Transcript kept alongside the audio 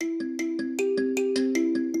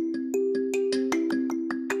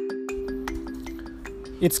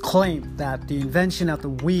It's claimed that the invention of the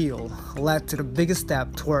wheel led to the biggest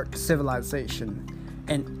step toward civilization,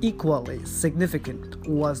 and equally significant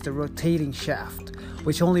was the rotating shaft,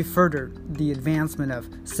 which only furthered the advancement of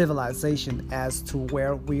civilization as to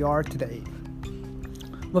where we are today.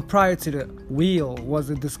 But prior to the wheel was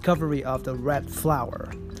the discovery of the red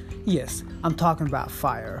flower. Yes, I'm talking about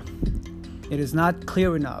fire. It is not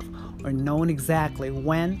clear enough or known exactly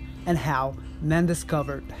when and how men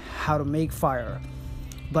discovered how to make fire.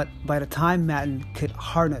 But by the time man could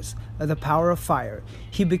harness the power of fire,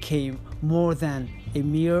 he became more than a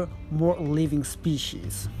mere mortal living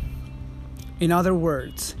species. In other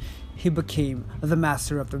words, he became the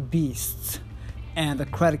master of the beasts, and the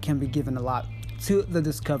credit can be given a lot to the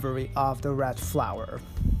discovery of the red flower.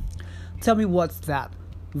 Tell me what's that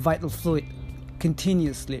vital fluid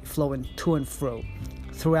continuously flowing to and fro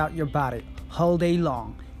throughout your body all day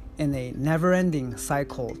long in a never-ending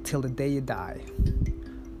cycle till the day you die?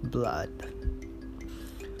 Blood.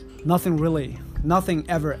 Nothing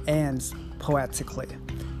ever ends poetically.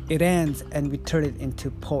 It ends and we turn it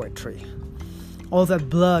into poetry. All that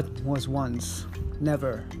blood was once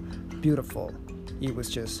never beautiful. It was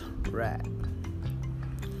just red.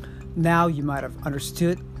 Now you might have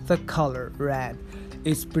understood the color red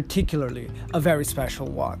is particularly a very special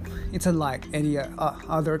one. It's unlike any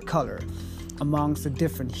other color amongst the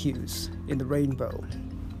different hues in the rainbow.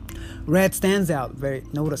 Red stands out very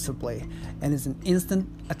noticeably and is an instant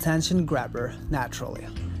attention grabber naturally.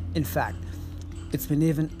 In fact, it's been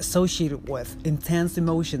even associated with intense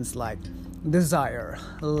emotions like desire,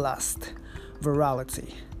 lust,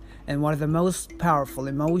 virality, and one of the most powerful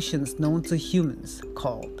emotions known to humans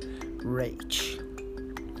called rage.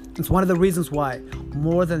 It's one of the reasons why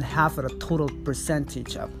more than half of the total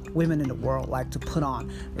percentage of women in the world like to put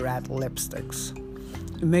on red lipsticks.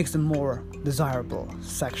 It makes them more desirable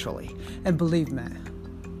sexually. And believe me,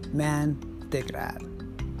 men dig red.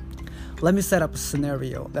 Let me set up a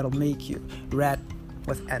scenario that'll make you red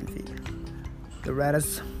with envy. The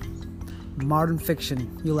reddest modern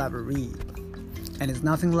fiction you'll ever read. And it's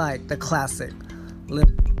nothing like the classic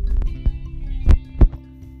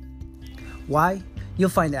Why? You'll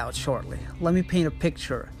find out shortly. Let me paint a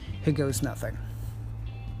picture. Here goes nothing.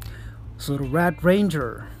 So the Red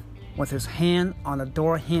Ranger, with his hand on the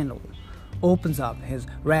door handle, opens up his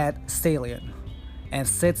red stallion and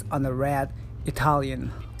sits on the red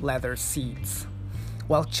Italian leather seats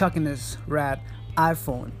while chucking his red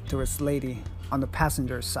iPhone to his lady on the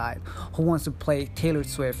passenger side who wants to play Taylor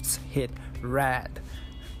Swift's hit Red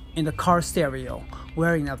in the car stereo,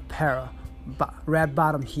 wearing a pair of red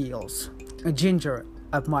bottom heels, a ginger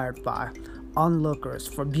admired by onlookers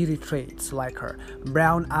for beauty traits like her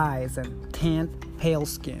brown eyes and tanned pale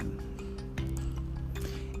skin.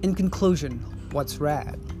 In conclusion, what's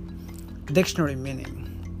red? Dictionary meaning: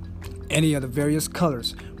 any of the various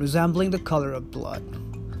colors resembling the color of blood,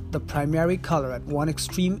 the primary color at one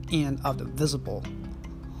extreme end of the visible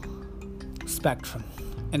spectrum,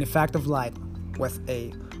 an effect of light with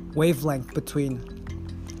a wavelength between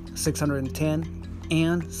 610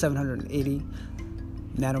 and 780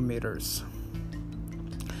 nanometers.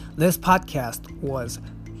 This podcast was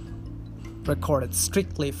recorded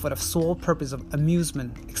strictly for the sole purpose of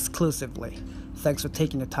amusement exclusively. Thanks for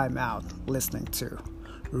taking the time out listening to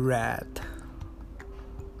Red.